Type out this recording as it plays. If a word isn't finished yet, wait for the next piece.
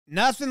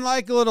Nothing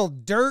like a little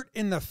dirt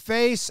in the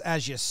face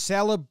as you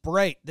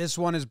celebrate. This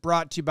one is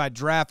brought to you by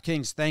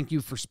DraftKings. Thank you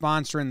for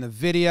sponsoring the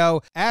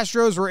video.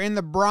 Astros were in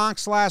the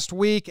Bronx last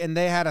week, and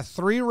they had a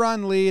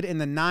 3-run lead in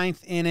the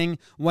 9th inning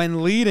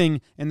when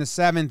leading in the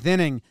 7th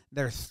inning.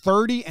 They're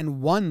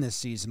 30-1 this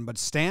season, but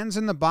stands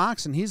in the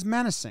box, and he's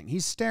menacing.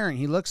 He's staring.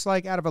 He looks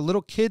like out of a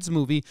little kid's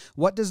movie.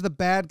 What does the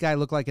bad guy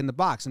look like in the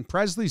box? And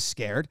Presley's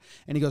scared,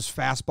 and he goes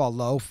fastball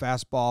low,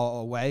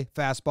 fastball away,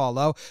 fastball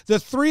low. The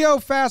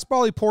 3-0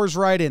 fastball he pours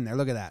right in there.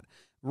 Look at that.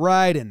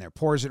 Right in there.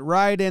 Pours it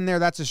right in there.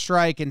 That's a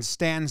strike, and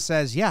Stanton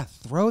says, yeah,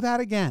 throw that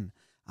again.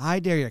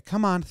 I dare you.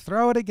 Come on,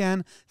 throw it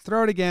again.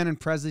 Throw it again. And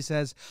Presley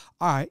says,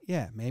 all right,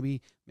 yeah,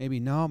 maybe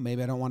no,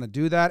 maybe I don't want to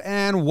do that.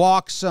 And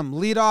walks him.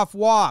 Leadoff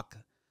walk.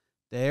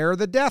 They're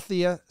the death of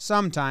you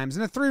sometimes.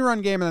 In a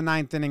 3-run game in the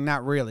 9th inning,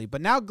 not really.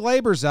 But now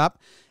Glaber's up,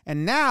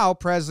 and now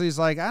Presley's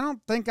like, I don't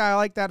think I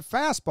like that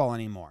fastball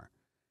anymore.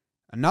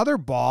 Another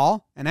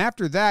ball, and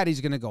after that, he's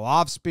going to go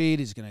off speed.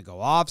 He's going to go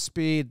off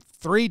speed.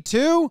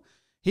 3-2,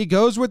 he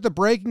goes with the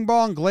breaking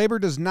ball, and Glaber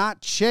does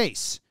not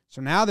chase.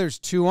 So now there's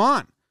 2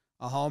 on.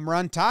 A home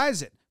run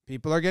ties it.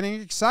 People are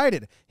getting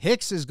excited.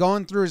 Hicks is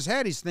going through his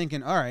head. He's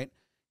thinking, all right,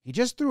 he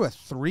just threw a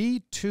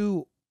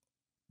 3-2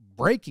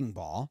 breaking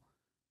ball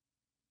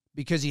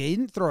because he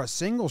didn't throw a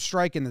single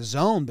strike in the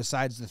zone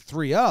besides the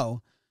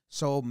 3-0.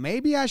 So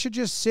maybe I should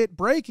just sit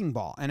breaking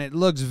ball. And it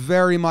looks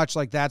very much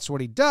like that's what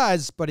he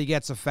does, but he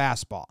gets a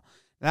fastball.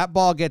 That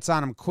ball gets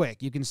on him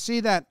quick. You can see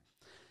that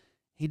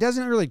he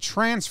doesn't really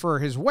transfer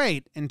his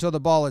weight until the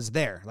ball is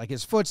there. Like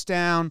his foot's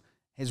down,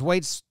 his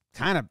weight's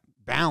kind of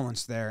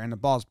balanced there, and the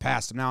ball's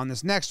past him. Now, in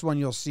this next one,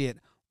 you'll see it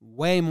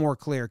way more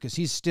clear because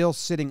he's still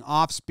sitting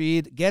off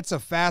speed, gets a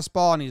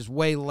fastball, and he's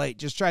way late.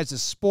 Just tries to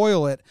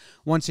spoil it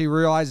once he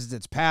realizes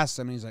it's past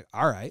him, and he's like,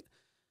 all right,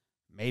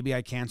 maybe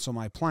I cancel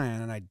my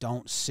plan and I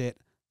don't sit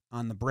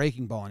on the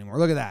breaking ball anymore.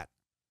 Look at that.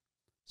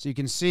 So you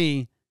can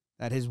see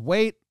that his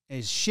weight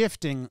is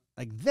shifting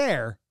like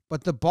there,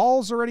 but the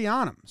ball's already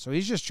on him. So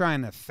he's just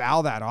trying to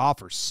foul that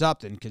off or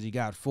something because he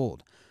got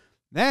fooled.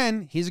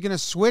 Then he's going to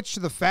switch to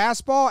the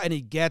fastball, and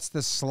he gets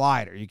the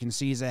slider. You can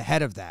see he's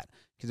ahead of that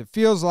because it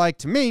feels like,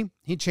 to me,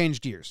 he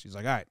changed gears. He's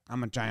like, all right, I'm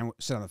going to try and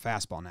sit on the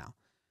fastball now.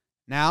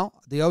 Now,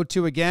 the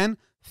 0-2 again,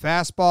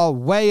 fastball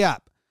way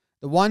up.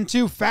 The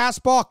 1-2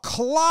 fastball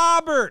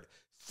clobbered.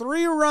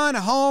 3-run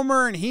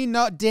homer,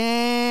 and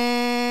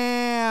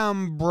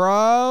damn,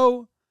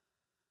 bro.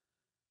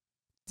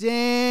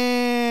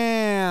 Damn.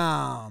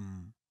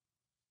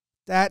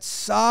 That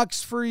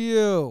sucks for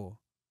you.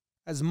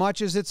 As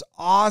much as it's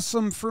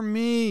awesome for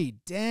me.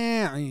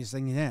 Damn. And he's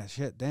thinking, yeah,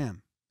 shit,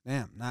 damn,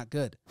 not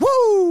good.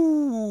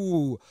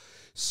 Woo!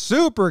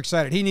 Super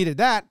excited. He needed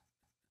that.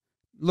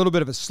 A little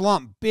bit of a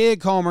slump.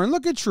 Big homer. And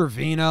look at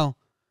Trevino.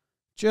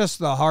 Just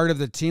the heart of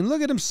the team.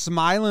 Look at him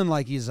smiling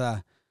like he's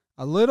a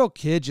little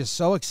kid, just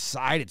so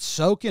excited,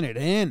 soaking it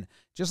in.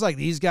 Just like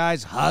these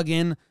guys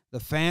hugging the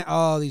fan.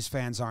 Oh, these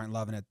fans aren't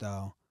loving it,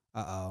 though.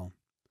 Uh-oh.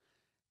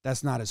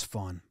 That's not as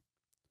fun.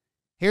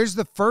 Here's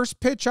the first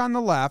pitch on the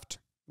left,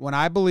 when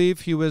I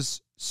believe he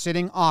was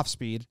sitting off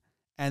speed,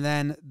 and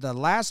then the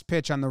last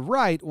pitch on the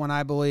right when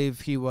I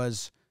believe he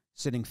was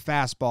sitting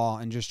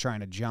fastball and just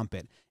trying to jump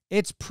it.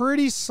 It's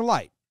pretty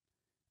slight.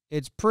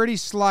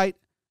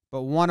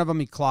 But one of them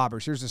he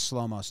clobbers. Here's the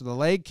slow-mo. So the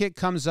leg kick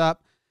comes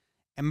up,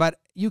 but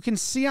you can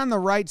see on the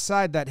right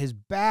side that his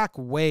back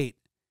weight,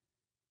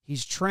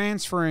 he's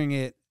transferring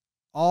it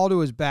all to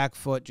his back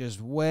foot,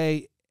 just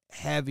way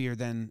heavier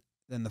than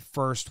the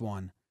first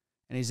one,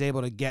 and he's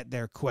able to get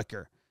there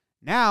quicker.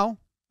 Now,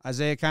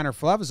 Isaiah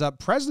Kiner-Falefa is up.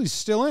 Presley's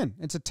still in.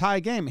 It's a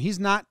tie game. He's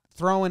not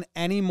throwing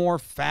any more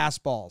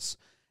fastballs.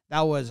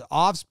 That was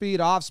off-speed.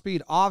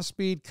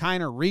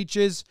 Kiner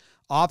reaches.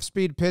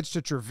 Off-speed pitch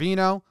to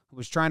Trevino, who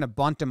was trying to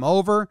bunt him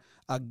over.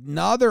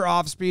 Another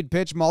off-speed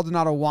pitch.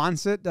 Maldonado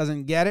wants it.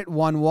 Doesn't get it.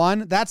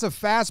 1-1. That's a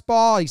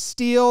fastball. He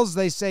steals.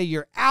 They say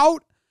you're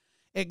out.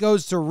 It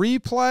goes to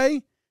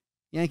replay.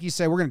 Yankees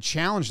say, we're going to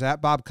challenge that.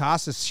 Bob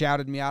Costas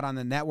shouted me out on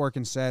the network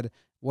and said,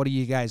 what do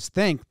you guys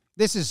think?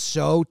 This is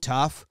so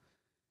tough.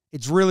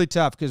 It's really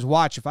tough because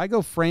watch, if I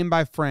go frame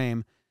by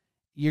frame,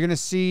 you're going to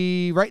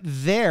see right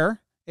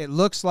there, it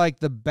looks like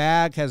the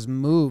bag has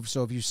moved.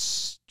 So if you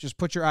just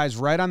put your eyes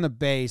right on the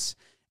base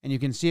and you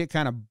can see it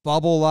kind of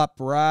bubble up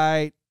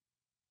right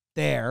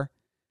there.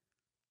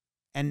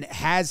 And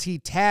has he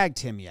tagged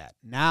him yet?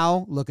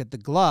 Now look at the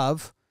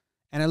glove,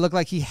 and it looked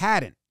like he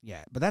hadn't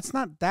yet. But that's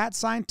not that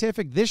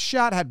scientific. This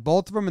shot had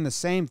both of them in the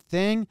same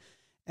thing,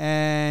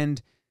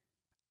 and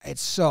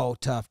it's so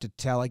tough to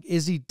tell. Like,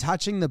 is he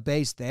touching the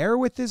base there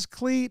with his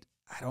cleat?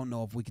 I don't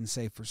know if we can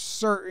say for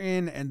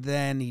certain. And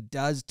then he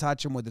does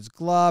touch him with his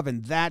glove.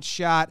 And that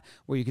shot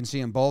where you can see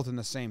them both in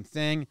the same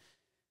thing,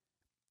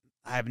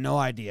 I have no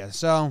idea.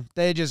 So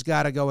they just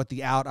got to go with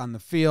the out on the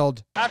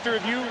field. After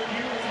review,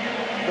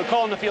 the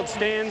call on the field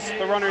stands.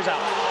 The runner's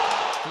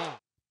out.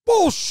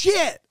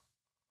 Bullshit.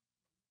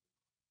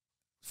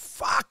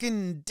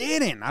 Fucking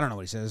didn't. I don't know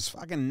what he says.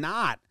 Fucking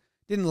not.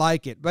 Didn't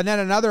like it. But then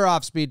another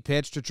off-speed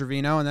pitch to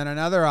Trevino, and then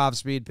another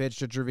off-speed pitch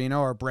to Trevino,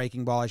 or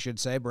breaking ball, I should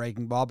say.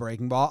 Breaking ball,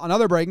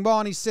 another breaking ball,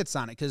 and he sits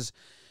on it because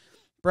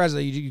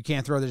Presley, you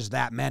can't throw just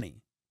that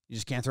many. You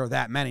just can't throw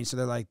that many. So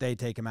they're like, they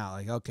take him out.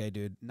 Like, okay,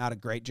 dude, not a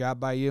great job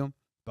by you,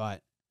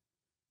 but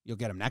you'll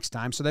get him next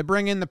time. So they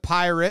bring in the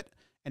Pirate,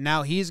 and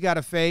now he's got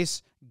to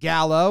face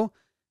Gallo.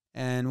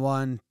 And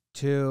 1,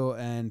 2,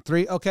 and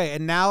 3. Okay,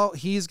 and now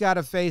he's got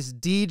to face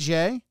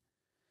DJ,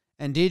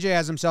 and DJ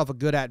has himself a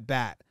good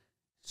at-bat.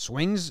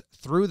 Swings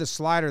through the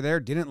slider there,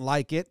 didn't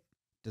like it.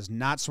 Does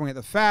not swing at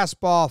the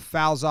fastball,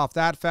 fouls off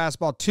that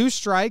fastball. 2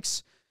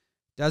 strikes,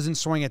 doesn't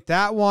swing at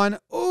that one.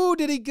 Ooh,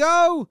 did he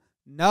go?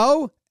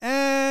 No,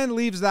 and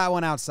leaves that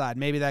one outside.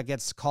 Maybe that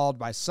gets called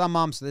by some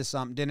umps. This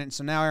ump didn't.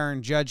 So now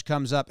Aaron Judge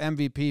comes up,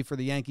 MVP for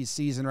the Yankees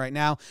season right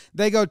now.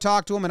 They go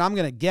talk to him, and I'm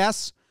going to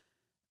guess.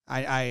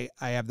 I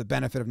have the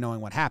benefit of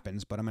knowing what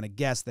happens, but I'm going to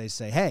guess they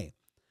say, hey,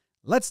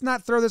 let's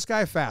not throw this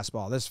guy a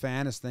fastball. This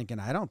fan is thinking,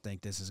 I don't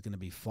think this is going to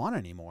be fun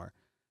anymore.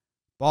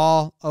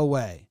 Ball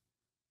away.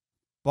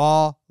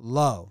 Ball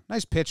low.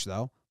 Nice pitch,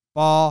 though.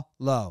 Ball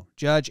low.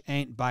 Judge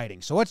ain't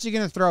biting. So what's he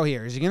going to throw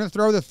here? Is he going to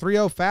throw the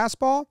 3-0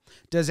 fastball?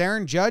 Does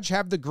Aaron Judge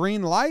have the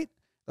green light?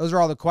 Those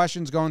are all the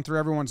questions going through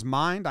everyone's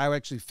mind. I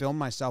actually filmed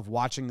myself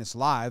watching this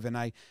live, and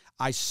I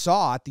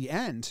saw at the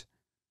end,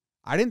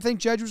 I didn't think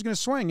Judge was going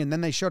to swing, and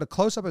then they showed a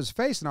close-up of his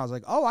face, and I was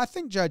like, oh, I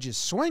think Judge is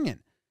swinging.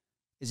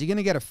 Is he going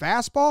to get a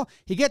fastball?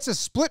 He gets a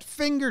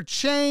split-finger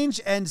change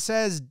and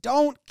says,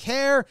 don't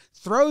care,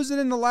 throws it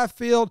into left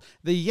field.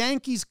 The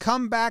Yankees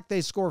come back.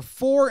 They score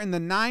 4 in the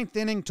 9th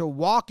inning to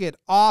walk it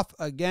off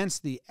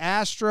against the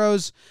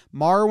Astros.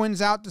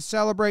 Marwin's out to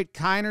celebrate.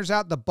 Kiner's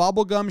out. The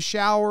bubblegum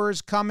shower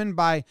is coming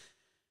by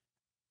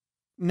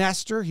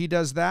Nestor. He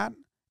does that.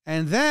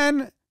 And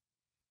then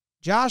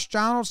Josh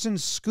Donaldson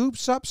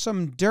scoops up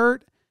some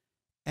dirt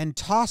and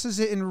tosses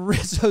it in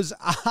Rizzo's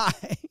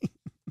eye.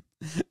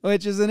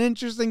 Which is an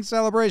interesting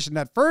celebration.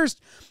 At first,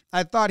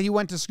 I thought he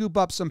went to scoop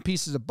up some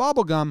pieces of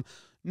bubble gum.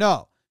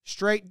 No,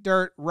 straight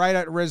dirt right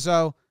at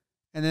Rizzo.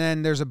 And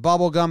then there's a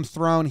bubble gum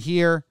thrown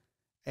here.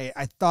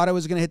 I thought it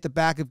was going to hit the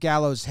back of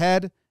Gallo's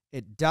head.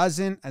 It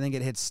doesn't. I think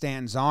it hits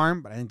Stanton's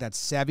arm, but I think that's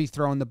Sevy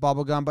throwing the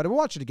bubble gum. But we'll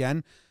watch it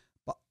again.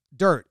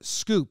 Dirt,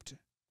 scooped.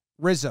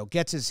 Rizzo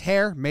gets his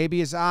hair, maybe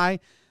his eye.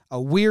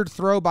 A weird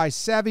throw by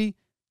Sevy.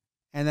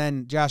 And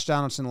then Josh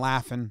Donaldson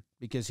laughing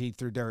because he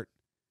threw dirt.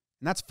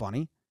 And that's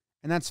funny.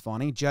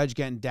 Judge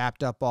getting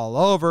dapped up all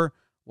over.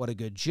 What a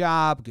good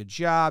job. Good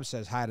job.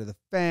 Says hi to the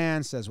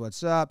fans. Says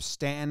what's up.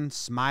 Stanton,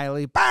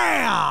 smiley.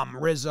 Bam!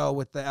 Rizzo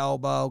with the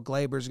elbow.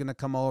 Glaber's going to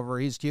come over.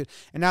 He's cute.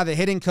 And now the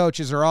hitting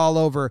coaches are all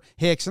over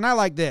Hicks. And I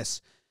like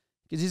this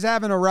because he's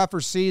having a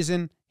rougher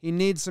season. He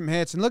needs some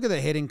hits. And look at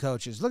the hitting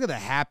coaches. Look at the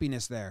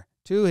happiness there.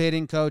 2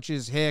 hitting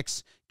coaches.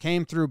 Hicks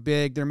came through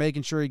big. They're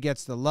making sure he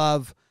gets the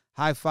love.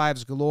 High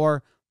fives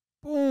galore.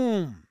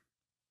 Boom.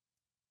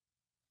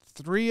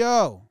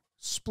 3-0.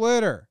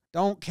 Splitter.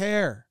 Don't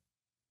care.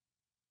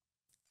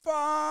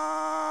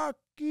 Fuck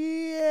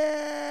yeah.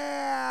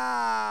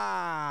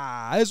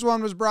 This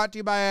one was brought to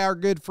you by our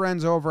good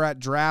friends over at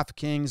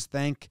DraftKings.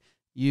 Thank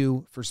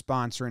you for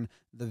sponsoring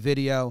the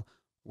video.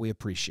 We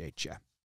appreciate you.